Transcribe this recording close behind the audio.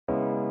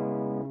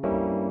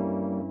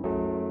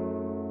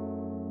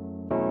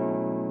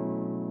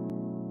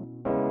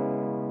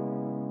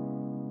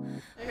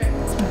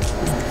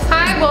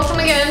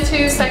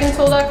into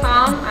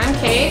secondtool.com. I'm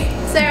Kate.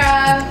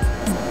 Sarah.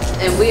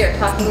 And we are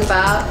talking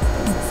about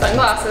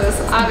sunglasses,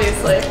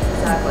 obviously.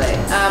 Exactly.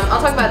 I'll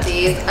talk about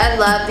these. I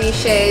love these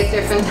shades.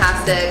 They're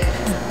fantastic.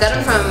 Got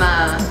them from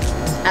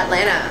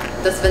Atlanta,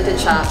 this vintage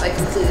shop. I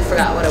completely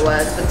forgot what it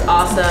was, but it's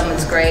awesome.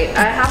 It's great.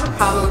 I have a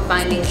problem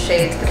finding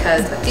shades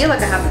because I feel like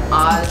I have an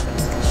odd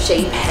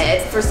shape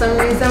head for some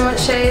reason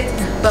with shades,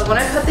 but when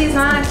I put these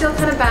on I feel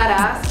kind of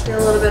badass. I feel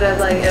a little bit of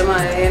like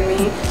MIA in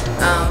me,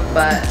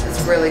 but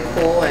it's really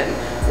cool. And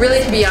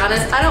really, to be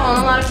honest, I don't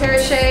own a lot of pair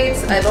of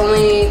shades. I've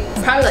only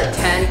probably like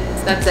 10,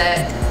 that's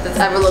it, that's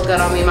ever looked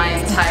good on me my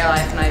entire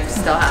life, and I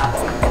still have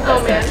them.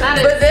 Oh man, that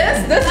is, but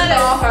this is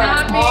all her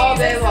all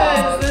day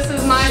long. This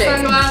is my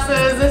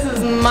sunglasses, this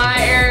is my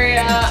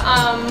area.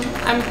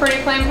 I'm a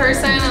pretty plain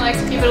person. I like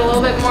to keep it a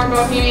little bit more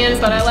bohemian,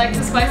 but I like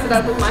to spice it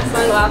up with my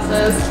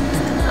sunglasses.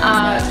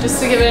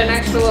 Just to give it an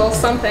extra little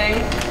something.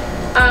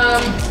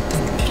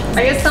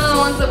 I guess some of the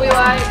ones that we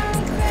like,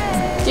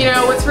 you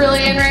know, what's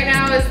really in right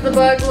now is the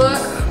bug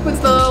look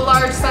with the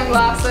large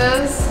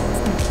sunglasses.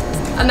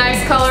 A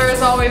nice color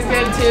is always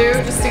good too,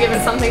 just to give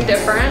it something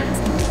different.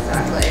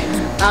 Exactly.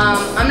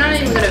 I'm not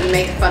even going to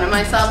make fun of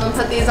myself and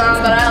put these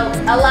on, but I'll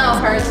allow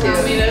her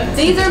to.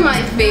 These are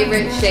my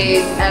favorite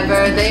shades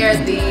ever. They are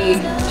the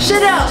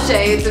Chanel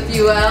shades, if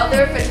you will.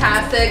 They're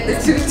fantastic.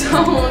 The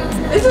two-tone.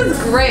 This is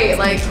great.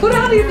 Like, who the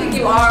hell do you think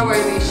you are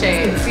wearing these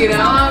shades, you know?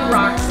 I'm a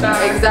rock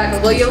star.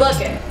 Exactly. Well, you look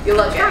it. You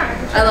look it.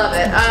 I love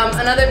it.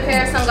 Another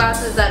pair of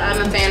sunglasses that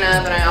I'm a fan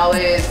of, and I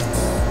always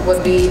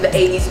would be the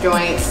 80s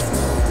joints.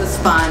 It's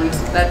fun.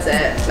 That's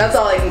it. That's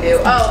all I can do.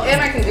 Oh, and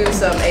I can do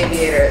some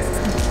aviators.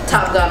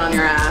 Top Gun on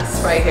your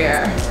ass right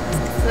here.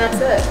 And that's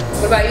it.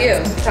 What about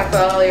you? Talk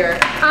about all your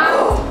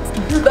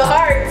the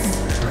hearts.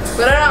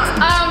 Put it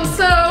on.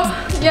 So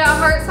yeah,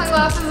 heart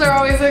sunglasses are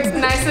always a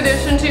nice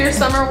addition to your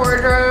summer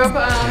wardrobe.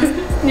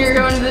 When you're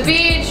going to the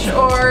beach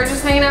or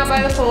just hanging out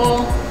by the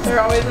pool,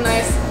 they're always a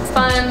nice,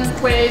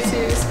 fun way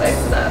to spice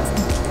it up.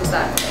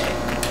 Exactly.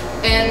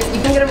 And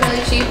you can get them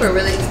really cheap or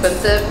really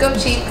expensive. Go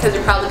cheap because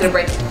you're probably gonna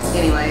break it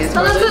anyways.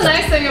 Well, that's the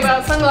nice thing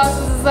about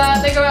sunglasses is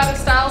that they go out of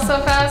style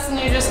so fast, and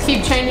you just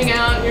keep changing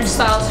out, and your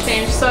styles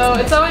change. So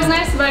it's always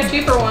nice to buy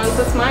cheaper ones.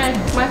 That's my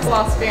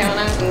philosophy on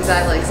it.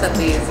 Exactly. Except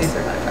these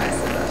are high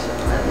prices.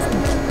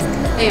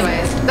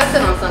 Anyways, that's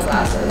it on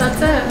sunglasses.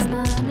 That's it.